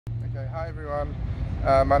Okay, hi everyone.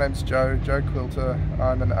 My name's Joe Quilter.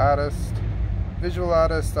 I'm an artist, visual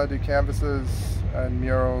artist. I do canvases and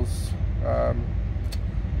murals.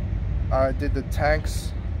 I did the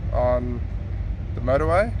tanks on the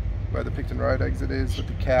motorway where the Picton Road exit is with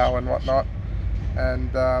the cow and whatnot.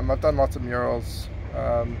 And I've done lots of murals.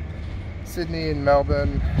 Sydney and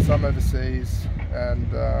Melbourne, some overseas,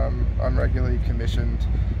 and I'm regularly commissioned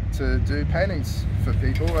to do paintings for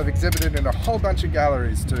people. I've exhibited in a whole bunch of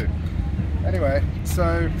galleries too. Anyway,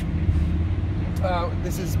 so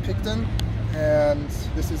this is Picton and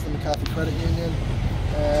this is the McCarthy Credit Union,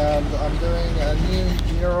 and I'm doing a new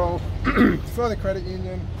mural for the credit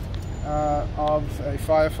union of a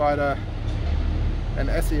firefighter, an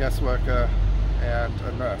SES worker and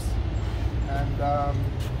a nurse. And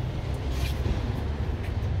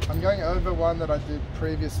I'm going over one that I did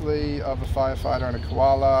previously of a firefighter and a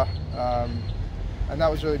koala, and that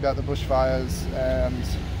was really about the bushfires and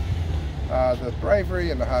the bravery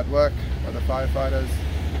and the hard work of the firefighters,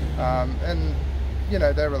 and you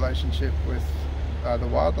know, their relationship with the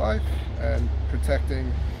wildlife and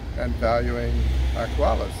protecting and valuing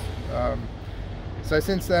koalas. So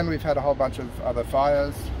since then we've had a whole bunch of other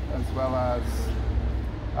fires as well as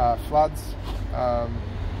floods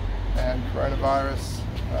and coronavirus.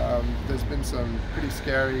 There's been some pretty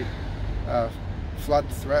scary flood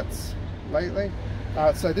threats lately.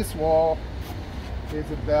 So this wall is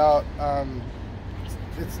about,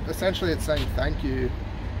 it's essentially saying thank you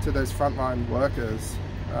to those frontline workers.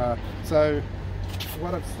 So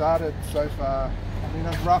what I've started so far, I mean,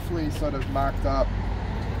 I've roughly sort of marked up,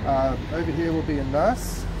 over here will be a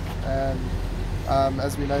nurse, and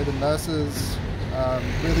as we know, the nurses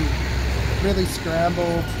really scrambled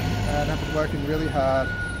and have been working really hard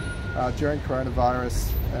during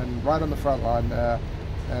coronavirus and right on the front line there,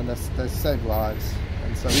 and they saved lives,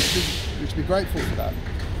 and so we should be grateful for that.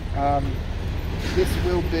 This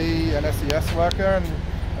will be an SES worker,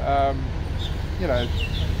 and you know,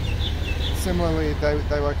 similarly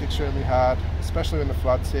they work extremely hard, especially when the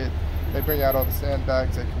floods hit. They bring out all the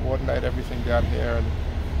sandbags, they coordinate everything down here,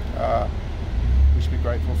 and we should be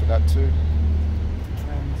grateful for that too.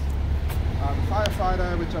 And the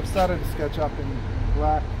firefighter, which I've started to sketch up in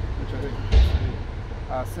black, which I think you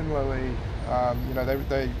can see, similarly, you know,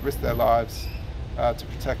 they risk their lives to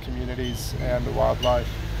protect communities and the wildlife,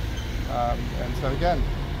 and so again,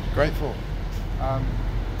 grateful.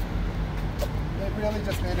 It really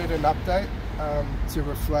just needed an update to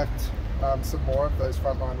reflect some more of those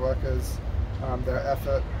frontline workers, their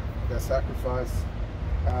effort, their sacrifice,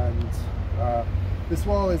 and this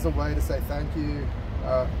wall is a way to say thank you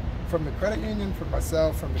from the credit union, from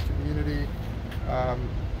myself, from the community.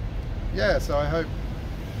 Yeah, so I hope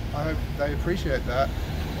they appreciate that.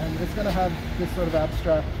 And it's going to have this sort of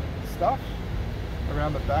abstract stuff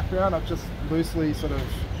around the background. I've just loosely sort of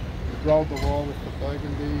rolled the wall with the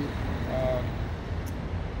burgundy.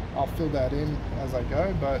 I'll fill that in as I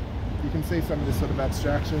go, but you can see some of this sort of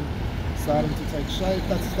abstraction starting to take shape.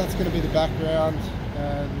 That's going to be the background,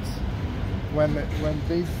 and when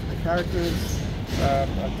the characters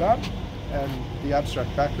are done and the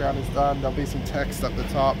abstract background is done, there'll be some text up the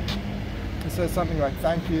top. So something like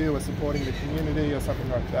thank you, or supporting the community, or something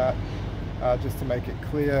like that, just to make it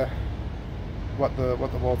clear what the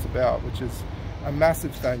wall's about, which is a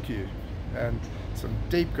massive thank you and some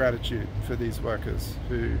deep gratitude for these workers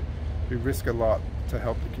who risk a lot to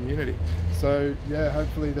help the community. So yeah,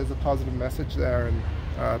 hopefully there's a positive message there, and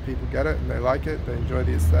people get it and they like it, they enjoy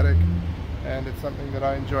the aesthetic, and it's something that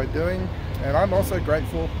I enjoy doing, and I'm also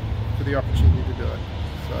grateful for the opportunity to do it.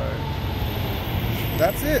 So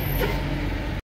that's it.